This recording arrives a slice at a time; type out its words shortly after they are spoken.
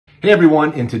Hey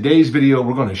everyone, in today's video,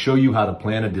 we're going to show you how to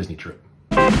plan a Disney trip.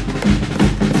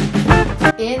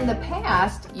 In the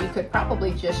past, you could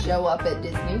probably just show up at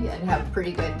Disney and have a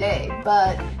pretty good day,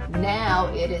 but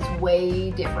now it is way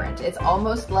different. It's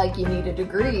almost like you need a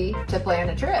degree to plan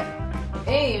a trip.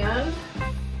 And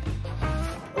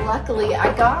luckily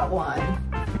I got one.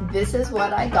 This is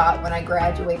what I got when I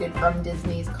graduated from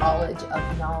Disney's College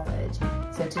of Knowledge.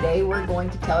 So today we're going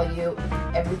to tell you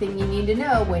everything you need to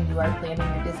know when you are planning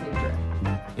your Disney trip.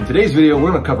 In today's video,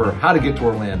 we're going to cover how to get to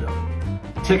Orlando,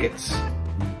 tickets,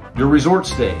 your resort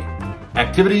stay,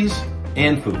 activities,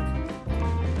 and food.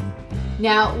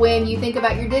 Now, when you think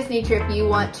about your Disney trip, you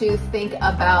want to think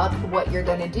about what you're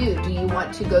going to do. Do you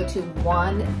want to go to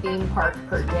one theme park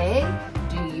per day?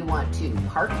 Do you want to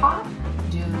park hop?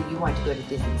 Do you want to go to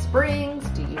Disney Springs?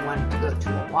 Do you want to go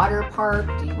to a water park?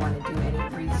 Do you want to do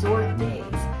any resort days?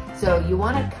 So you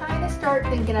want to kind of start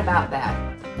thinking about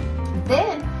that.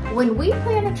 Then, when we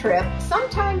plan a trip,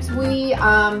 sometimes we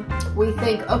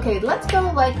think, okay, let's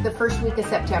go like the first week of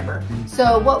September.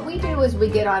 So what we do is we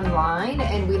get online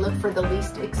and we look for the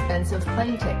least expensive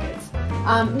plane tickets.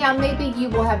 Now maybe you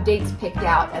will have dates picked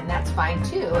out and that's fine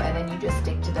too, and then you just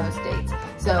stick to those dates.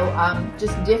 So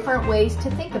just different ways to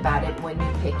think about it when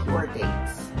you pick your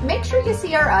dates. Make sure you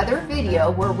see our other video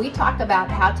where we talk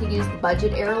about how to use the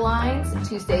budget airlines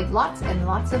to save lots and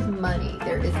lots of money.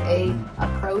 There is a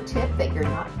pro tip that you're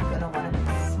not going to want to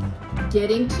miss.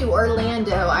 Getting to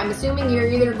Orlando, I'm assuming you're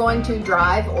either going to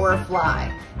drive or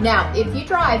fly. Now, if you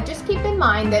drive, just keep in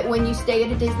mind that when you stay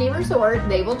at a Disney resort,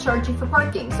 they will charge you for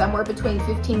parking, somewhere between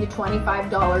 $15 to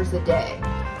 $25 a day.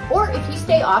 Or if you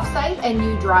stay off-site and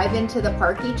you drive into the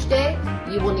park each day,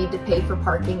 you will need to pay for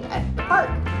parking at the park,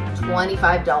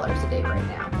 $25 a day right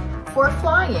now. For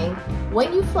flying,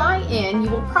 when you fly in, you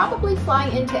will probably fly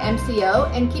into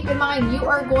MCO, and keep in mind you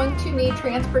are going to need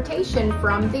transportation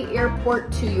from the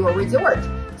airport to your resort.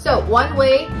 So one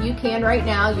way you can right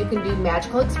now, you can do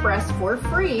Magical Express for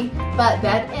free, but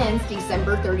that ends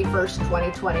December 31st,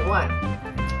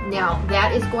 2021. Now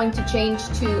that is going to change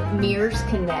to Mears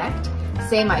Connect.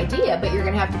 Same idea, but you're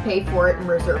going to have to pay for it and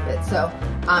reserve it. So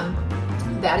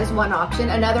that is one option.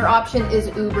 Another option is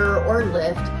Uber or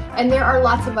Lyft, and there are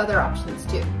lots of other options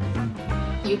too.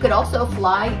 You could also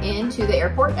fly into the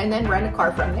airport and then rent a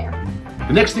car from there.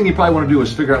 The next thing you probably want to do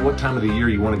is figure out what time of the year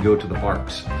you want to go to the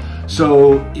parks.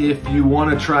 So if you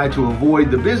want to try to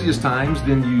avoid the busiest times,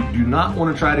 then you do not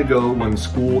want to try to go when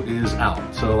school is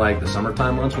out. So like the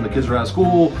summertime months when the kids are out of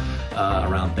school,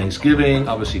 around Thanksgiving,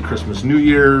 obviously Christmas, New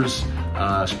Year's,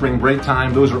 spring break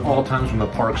time, those are all times when the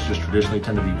parks just traditionally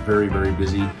tend to be very, very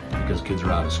busy because kids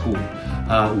are out of school.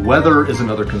 Weather is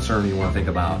another concern you want to think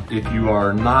about. If you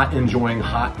are not enjoying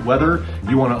hot weather,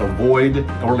 you want to avoid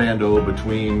Orlando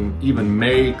between even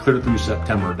May clear through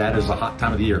September. That is a hot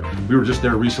time of the year. We were just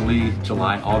there recently,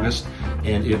 July, August,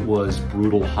 and it was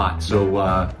brutal hot.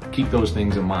 So keep those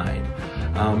things in mind.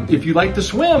 If you like to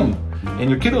swim,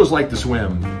 and your kiddos like to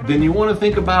swim, then you want to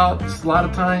think about, a lot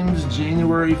of times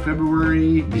January,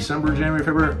 February, December, January,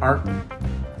 February aren't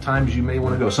times you may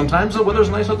want to go. Sometimes the weather's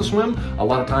nice out to swim. A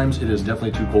lot of times it is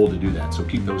definitely too cold to do that. So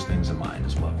keep those things in mind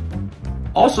as well.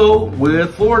 Also,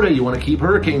 with Florida, you want to keep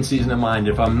hurricane season in mind.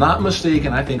 If I'm not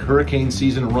mistaken, I think hurricane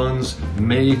season runs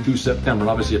May through September.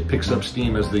 Obviously, it picks up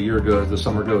steam as the year goes, the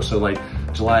summer goes. So like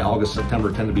July, August,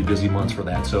 September tend to be busy months for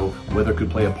that. So weather could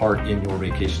play a part in your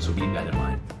vacation, so keep that in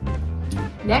mind.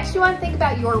 Next, you want to think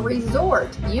about your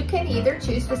resort. You can either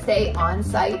choose to stay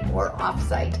on-site or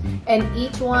off-site, and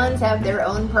each ones have their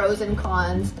own pros and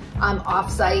cons.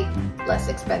 Off-site, less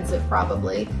expensive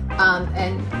probably,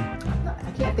 and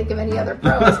I can't think of any other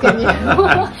pros, can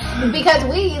you? Because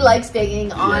we like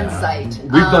staying on-site.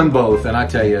 We've done both, and I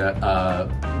tell you,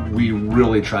 we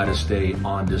really try to stay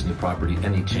on Disney property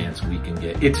any chance we can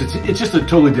get. It's just a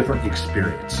totally different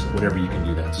experience whenever you can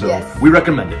do that. So yes, we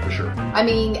recommend it for sure. I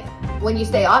mean, when you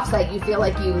stay off-site, you feel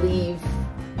like you leave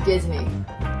Disney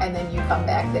and then you come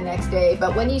back the next day.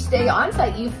 But when you stay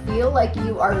on-site, you feel like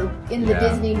you are in the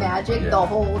Disney magic the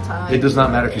whole time. It does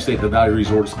not matter if you stay at the Value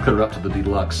Resorts, clear up to the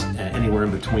Deluxe, anywhere in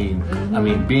between. I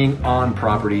mean, being on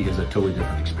property is a totally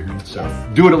different experience. So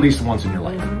do it at least once in your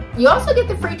life. You also get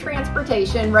the free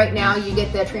transportation. Right now, you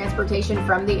get the transportation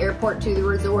from the airport to the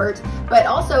resort. But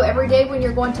also, every day when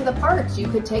you're going to the parks, you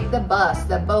could take the bus,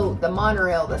 the boat, the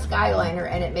monorail, the Skyliner,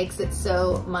 and it makes it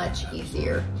so much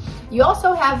easier. You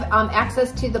also have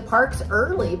access to the parks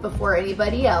early before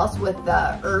anybody else with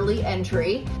the early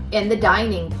entry and the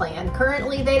dining plan.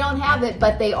 Currently, they don't have it,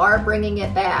 but they are bringing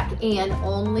it back, and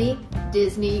only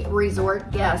Disney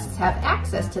resort guests have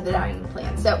access to the dining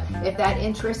plan. So if that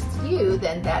interests you,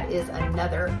 then that is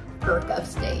another perk of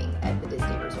staying at the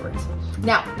Disney resorts.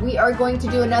 Now, we are going to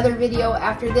do another video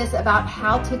after this about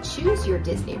how to choose your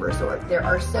Disney resort. There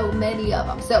are so many of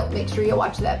them, so make sure you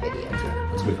watch that video too.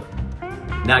 Let's move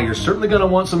on. Now, you're certainly going to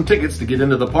want some tickets to get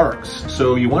into the parks.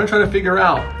 So you want to try to figure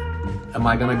out, am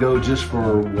I going to go just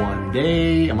for one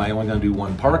day? Am I only going to do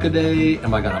one park a day?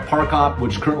 Am I going to park hop,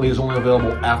 which currently is only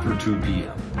available after 2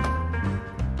 p.m.?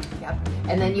 Yep.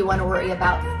 And then you want to worry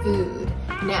about food.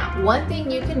 Now, one thing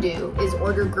you can do is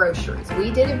order groceries. We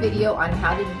did a video on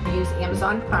how to use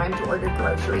Amazon Prime to order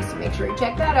groceries, so make sure you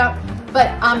check that out.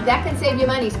 But that can save you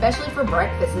money, especially for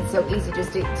breakfast. It's so easy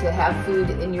just to have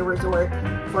food in your resort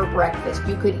for breakfast.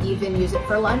 You could even use it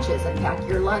for lunches and pack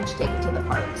your lunch, take it to the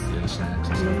parks. Yeah, snacks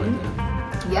and stuff like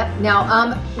that. Yep.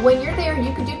 Now, when you're there,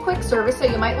 you could do quick service, so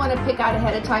you might want to pick out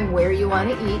ahead of time where you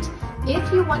want to eat.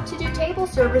 If you want to do table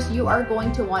service, you are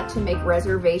going to want to make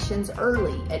reservations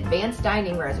early, advanced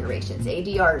dining reservations,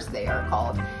 ADRs they are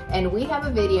called. And we have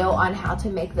a video on how to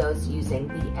make those using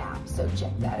the app, so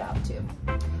check that out too.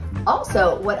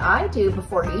 Also, what I do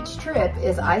before each trip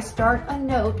is I start a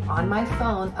note on my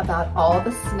phone about all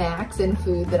the snacks and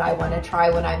food that I want to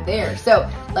try when I'm there. So,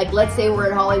 like, let's say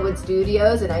we're at Hollywood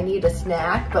Studios and I need a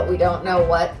snack, but we don't know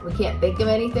what, we can't think of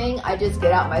anything. I just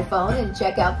get out my phone and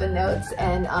check out the notes,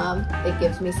 and it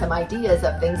gives me some ideas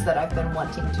of things that I've been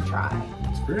wanting to try.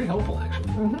 It's very helpful,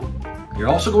 actually. You're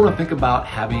also going to think about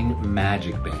having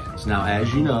magic bands. Now,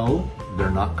 as you know, they're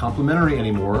not complimentary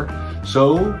anymore,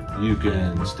 so you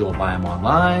can still buy them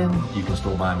online, you can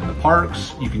still buy them in the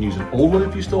parks, you can use an old one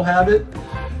if you still have it.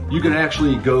 You can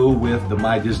actually go with the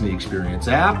My Disney Experience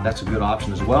app, that's a good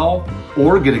option as well,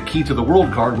 or get a Key to the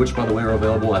World card, which by the way are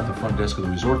available at the front desk of the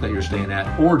resort that you're staying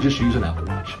at, or just use an Apple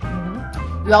Watch.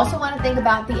 You also want to think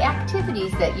about the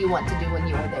activities that you want to do when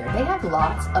you are there. They have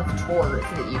lots of tours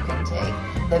that you can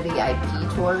take. The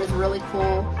VIP tour is really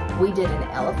cool. We did an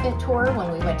elephant tour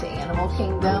when we went to Animal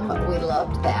Kingdom. We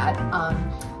loved that.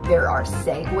 There are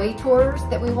Segway tours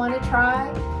that we want to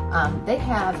try. They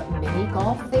have mini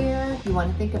golf there. You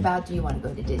want to think about, do you want to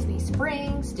go to Disney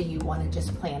Springs? Do you want to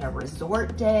just plan a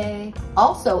resort day?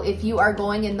 Also, if you are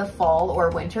going in the fall or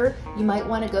winter, you might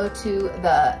want to go to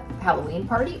the Halloween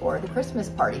party or the Christmas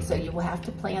party. So you will have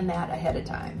to plan that ahead of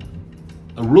time.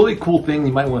 A really cool thing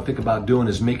you might want to think about doing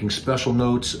is making special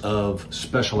notes of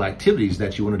special activities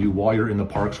that you want to do while you're in the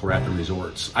parks or at the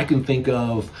resorts. I can think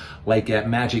of, like at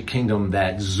Magic Kingdom,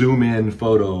 that zoom in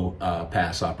photo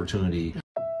pass opportunity.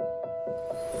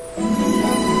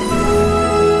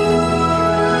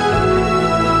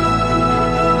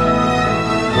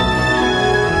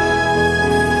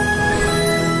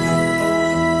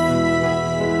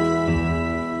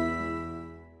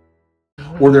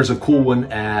 Or there's a cool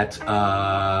one at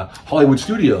Hollywood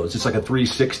Studios. It's like a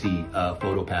 360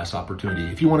 photo pass opportunity.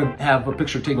 If you want to have a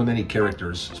picture taken with any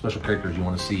characters, special characters you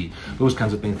want to see, those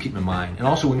kinds of things keep in mind. And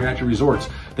also when you're at your resorts,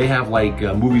 they have like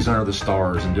movies under the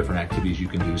stars and different activities you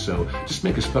can do. So just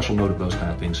make a special note of those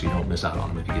kind of things so you don't miss out on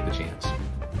them if you get the chance.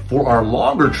 For our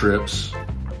longer trips,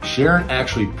 Sharon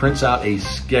actually prints out a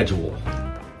schedule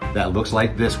that looks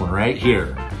like this one right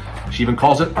here. She even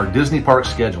calls it our Disney Park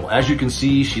schedule. As you can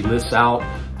see, she lists out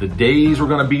the days we're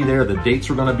gonna be there, the dates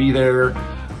we're gonna be there,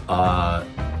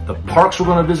 the parks we're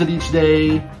gonna visit each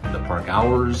day, the park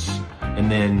hours, and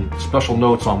then special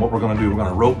notes on what we're gonna do. We're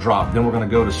gonna rope drop, then we're gonna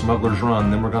go to Smuggler's Run,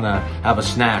 then we're gonna have a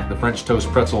snack, the French toast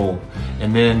pretzel,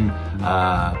 and then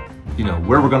you know,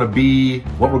 where we're gonna be,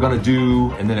 what we're gonna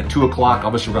do, and then at 2 o'clock,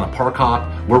 obviously we're gonna park hop,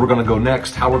 where we're gonna go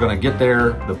next, how we're gonna get there,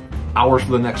 the hours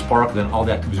for the next park, then all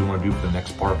the activities we want to do for the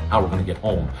next park, how we're going to get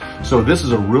home. So this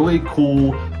is a really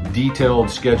cool, detailed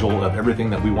schedule of everything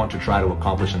that we want to try to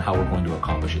accomplish and how we're going to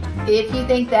accomplish it. If you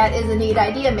think that is a neat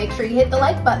idea, make sure you hit the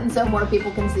like button so more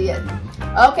people can see it.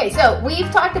 Okay, so we've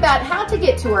talked about how to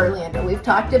get to Orlando. We've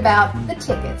talked about the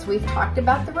tickets. We've talked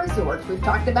about the resorts. We've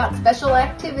talked about special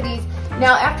activities.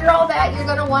 Now, after all that, you're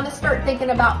going to want to start thinking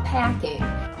about packing.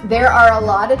 There are a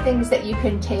lot of things that you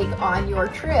can take on your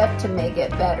trip to make it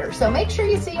better. So make sure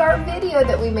you see our video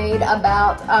that we made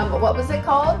about, what was it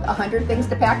called? 100 Things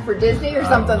to Pack for Disney or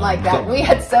something like that. We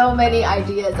had so many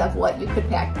ideas of what you could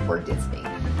pack for Disney.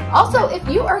 Also, if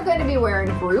you are going to be wearing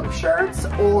group shirts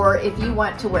or if you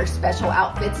want to wear special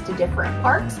outfits to different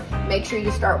parks, make sure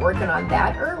you start working on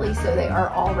that early so they are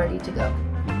all ready to go.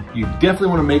 You definitely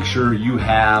want to make sure you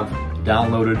have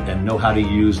downloaded and know how to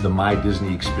use the My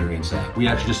Disney Experience app. We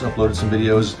actually just uploaded some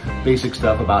videos, basic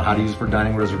stuff about how to use it for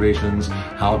dining reservations,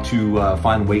 how to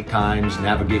find wait times,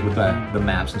 navigate with the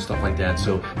maps and stuff like that.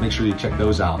 So make sure you check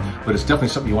those out. But it's definitely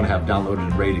something you want to have downloaded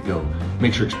and ready to go.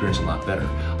 Makes your experience a lot better.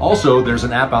 Also, there's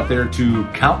an app out there to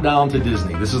count down to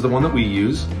Disney. This is the one that we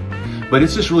use. But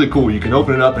it's just really cool. You can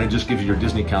open it up and it just gives you your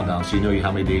Disney countdown, so you know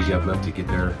how many days you have left to get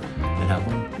there and have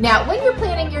fun. Now, when you're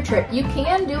planning your trip, you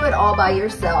can do it all by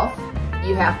yourself.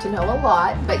 You have to know a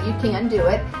lot, but you can do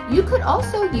it. You could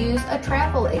also use a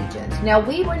travel agent. Now,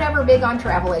 we were never big on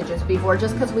travel agents before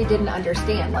just because we didn't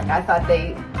understand. Like, I thought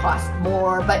they cost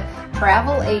more, but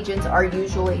travel agents are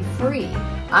usually free.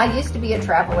 I used to be a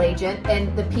travel agent,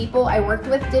 and the people I worked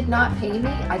with did not pay me.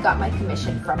 I got my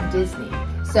commission from Disney.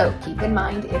 So keep in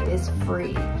mind, it is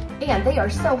free. And they are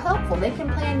so helpful. They can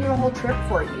plan your whole trip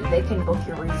for you. They can book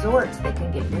your resorts. They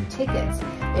can get your tickets.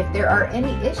 If there are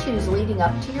any issues leading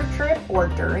up to your trip or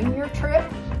during your trip,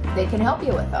 they can help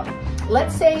you with them.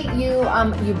 Let's say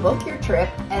you book your trip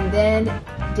and then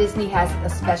Disney has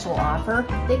a special offer.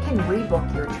 They can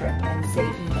rebook your trip and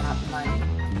save you that money.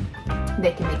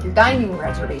 They can make your dining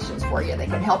reservations for you. They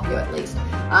can help you at least.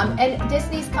 And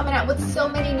Disney's coming out with so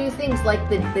many new things like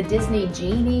the Disney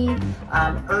Genie,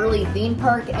 early theme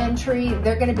park entry.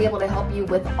 They're going to be able to help you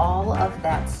with all of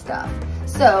that stuff.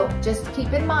 So just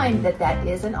keep in mind that that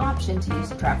is an option to use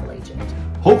a travel agent.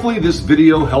 Hopefully this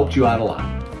video helped you out a lot.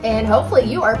 And hopefully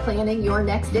you are planning your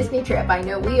next Disney trip. I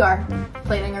know we are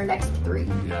planning our next 3.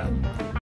 Yeah.